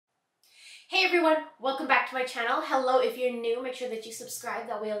Hey everyone, welcome back to my channel. Hello, if you're new, make sure that you subscribe,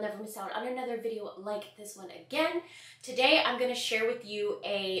 that way you'll never miss out on another video like this one again. Today I'm going to share with you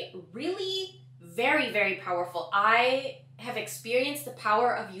a really very powerful. I have experienced the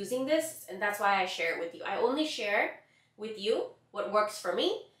power of using this, and that's why I share it with you. I only share with you what works for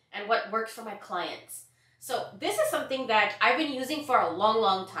me and what works for my clients. So this is something that I've been using for a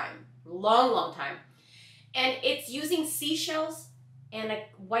long time. Long time. And it's using seashells and a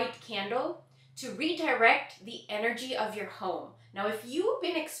white candle to redirect the energy of your home. Now, if you've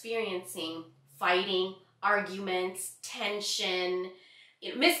been experiencing fighting, arguments, tension,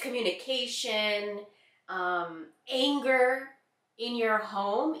 miscommunication, anger in your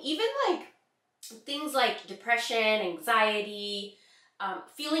home, even like things like depression, anxiety,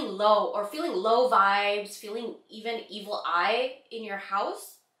 feeling low or feeling low vibes, feeling even evil eye in your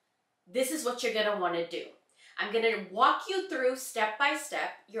house, this is what you're gonna wanna do. I'm going to walk you through step by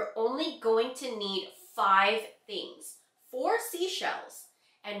step. You're only going to need 5 things: 4 seashells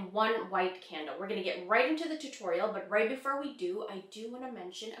and 1 white candle. We're going to get right into the tutorial, but right before we do, I do want to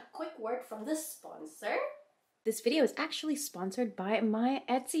mention a quick word from the sponsor. This video is actually sponsored by my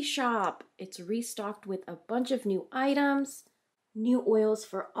Etsy shop. It's restocked with a bunch of new items, new oils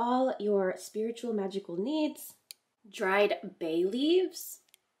for all your spiritual magical needs, dried bay leaves,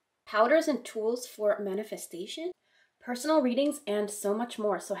 powders and tools for manifestation, personal readings, and so much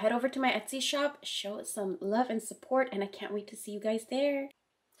more. So head over to my Etsy shop, show some love and support, and I can't wait to see you guys there.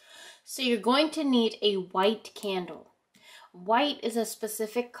 So you're going to need a white candle. White is a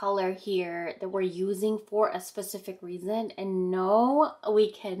specific color here that we're using for a specific reason, and no, we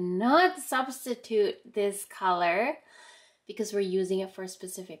cannot substitute this color because we're using it for a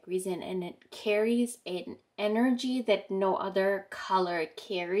specific reason, and it carries an energy that no other color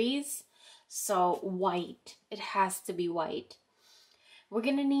carries. So white, it has to be white. We're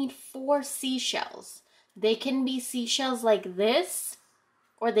gonna need 4 seashells. They can be seashells like this,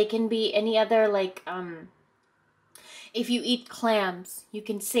 or they can be any other, like if you eat clams, you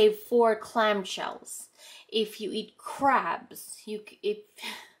can save 4 clam shells. If you eat crabs,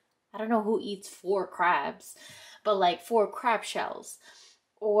 I don't know who eats 4 crabs, but like 4 crab shells.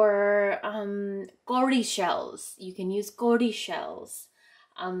 Or gori shells, you can use gori shells.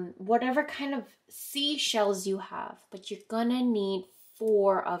 Whatever kind of seashells you have, but you're gonna need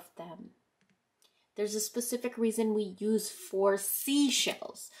 4 of them. There's a specific reason we use 4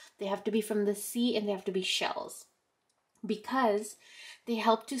 seashells. They have to be from the sea and they have to be shells, because they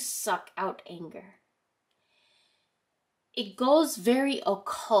help to suck out anger. It goes very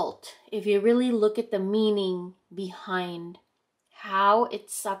occult if you really look at the meaning behind how it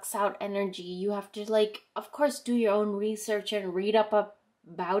sucks out energy. You have to, like, of course, do your own research and read up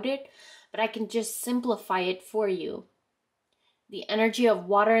about it, but I can just simplify it for you. The energy of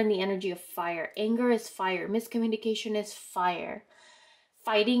water and the energy of fire. Anger is fire. Miscommunication is fire.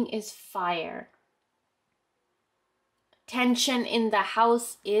 Fighting is fire. Tension in the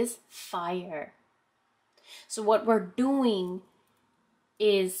house is fire. So what we're doing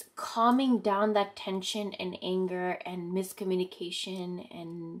is calming down that tension and anger and miscommunication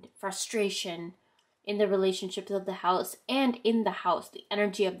and frustration in the relationships of the house and in the house, the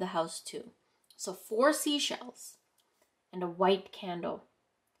energy of the house too. So 4 seashells and a white candle.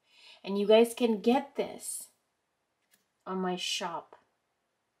 And you guys can get this on my shop.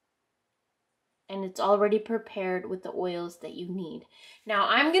 And it's already prepared with the oils that you need. Now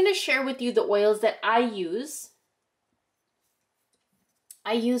I'm going to share with you the oils that I use.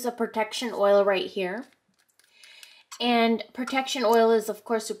 I use a protection oil right here. And protection oil is, of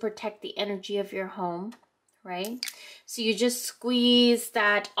course, to protect the energy of your home, right? So you just squeeze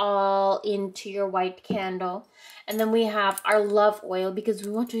that all into your white candle. And then we have our love oil, because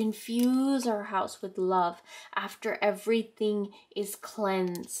we want to infuse our house with love after everything is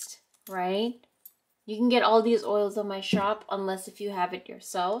cleansed, right? You can get all these oils on my shop, unless if you have it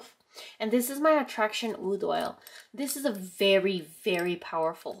yourself. And this is my attraction oud oil. This is a very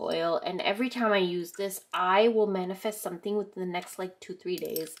powerful oil, and every time I use this, I will manifest something within the next like 2-3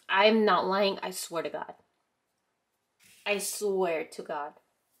 days. I'm not lying. I swear to God. I swear to God.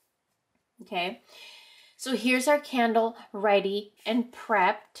 Okay, so here's our candle ready and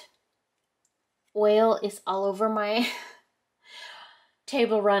prepped. Oil is all over my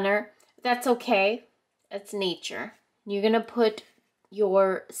table runner. That's okay. That's nature. You're gonna put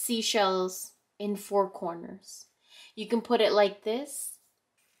your seashells in 4 corners. You can put it like this,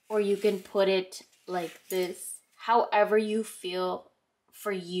 or you can put it like this. However you feel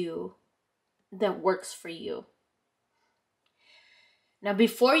for you, that works for you. Now,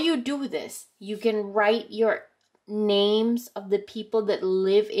 before you do this, you can write your names of the people that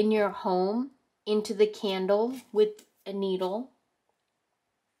live in your home into the candle with a needle.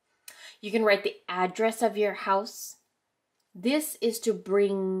 You can write the address of your house. This is to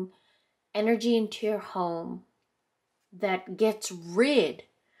bring energy into your home that gets rid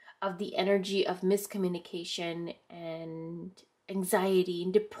of the energy of miscommunication and anxiety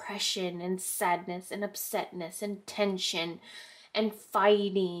and depression and sadness and upsetness and tension and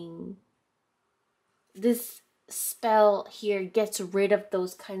fighting. This spell here gets rid of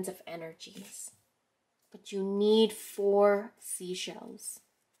those kinds of energies. But you need 4 seashells.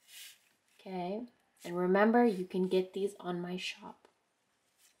 Okay? And remember, you can get these on my shop.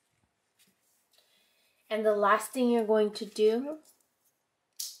 And the last thing you're going to do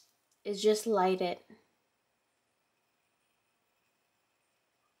is just light it.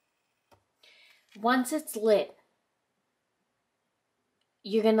 Once it's lit,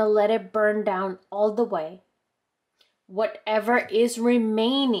 you're going to let it burn down all the way. Whatever is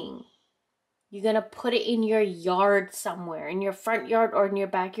remaining, you're going to put it in your yard somewhere, in your front yard or in your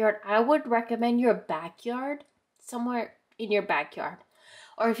backyard. I would recommend your backyard, somewhere in your backyard.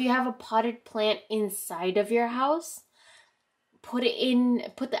 Or if you have a potted plant inside of your house, put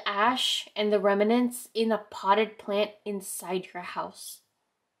the ash and the remnants in a potted plant inside your house.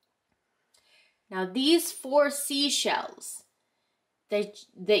 Now these 4 seashells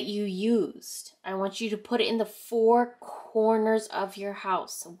that you used, I want you to put it in the 4 corners of your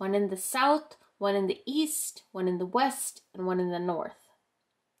house. One in the south, one in the east, one in the west, and one in the north.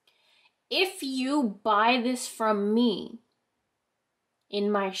 If you buy this from me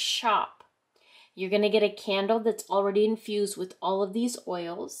in my shop, you're going to get a candle that's already infused with all of these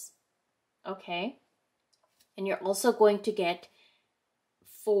oils. Okay? And you're also going to get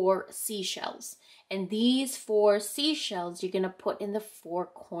 4 seashells. And these 4 seashells you're going to put in the 4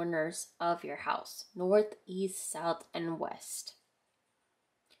 corners of your house. North, east, south, and west.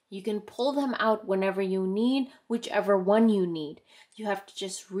 You can pull them out whenever you need, whichever one you need. You have to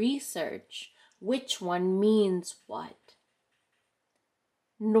just research which one means what.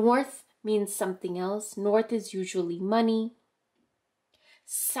 North means something else. North is usually money.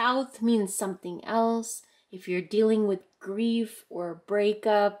 South means something else. If you're dealing with grief or a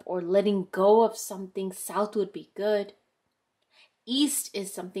breakup or letting go of something, south would be good. East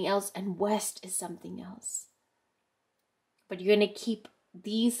is something else and west is something else. But you're going to keep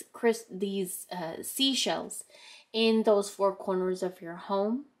these seashells in those 4 corners of your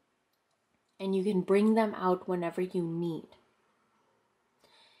home, and you can bring them out whenever you need.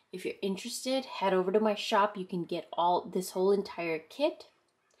 If you're interested, head over to my shop. You can get this whole entire kit.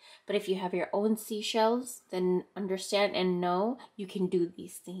 But if you have your own seashells, then understand and know you can do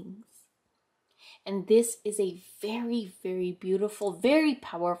these things. And this is a very, very beautiful, very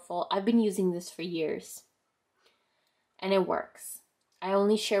powerful. I've been using this for years. And it works. I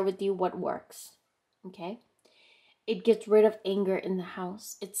only share with you what works. Okay? It gets rid of anger in the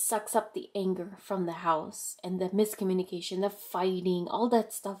house. It sucks up the anger from the house and the miscommunication, the fighting, all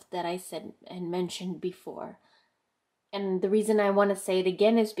that stuff that I said and mentioned before. And the reason I want to say it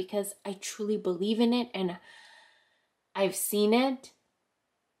again is because I truly believe in it and I've seen it.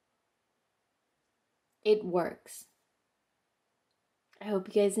 It works. I hope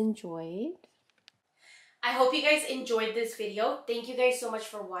you guys enjoyed. I hope you guys enjoyed this video. Thank you guys so much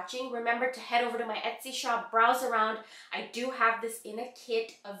for watching. Remember to head over to my Etsy shop, browse around. I do have this in a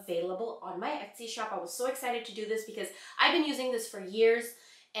kit available on my Etsy shop. I was so excited to do this because I've been using this for years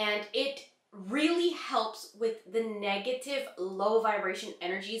and it really helps with the negative, low vibration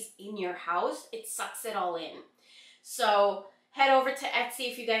energies in your house. It sucks it all in. So head over to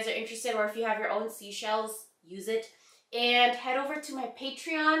Etsy if you guys are interested, or if you have your own seashells, use it. And head over to my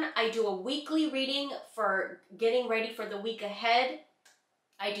Patreon. I do a weekly reading for getting ready for the week ahead.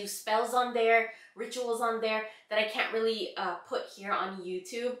 I do spells on there, rituals on there that I can't really put here on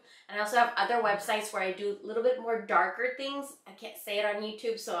YouTube. And I also have other websites where I do a little bit more darker things. I can't say it on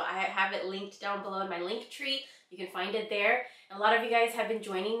YouTube, so I have it linked down below in my link tree. You can find it there. And a lot of you guys have been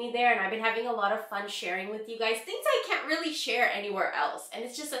joining me there, and I've been having a lot of fun sharing with you guys things I can't really share anywhere else. And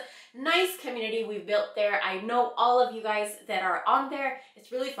it's just a nice community we've built there. I know all of you guys that are on there.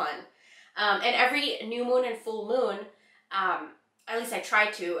 It's really fun. And every new moon and full moon, at least I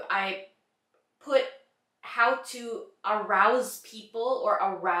try to, I put how to arouse people or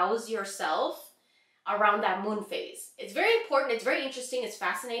arouse yourself around that moon phase. It's very important, it's very interesting, it's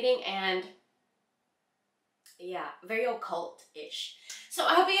fascinating, and yeah, very occult-ish. So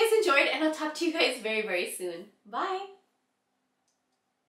I hope you guys enjoyed, and I'll talk to you guys very, very soon. Bye!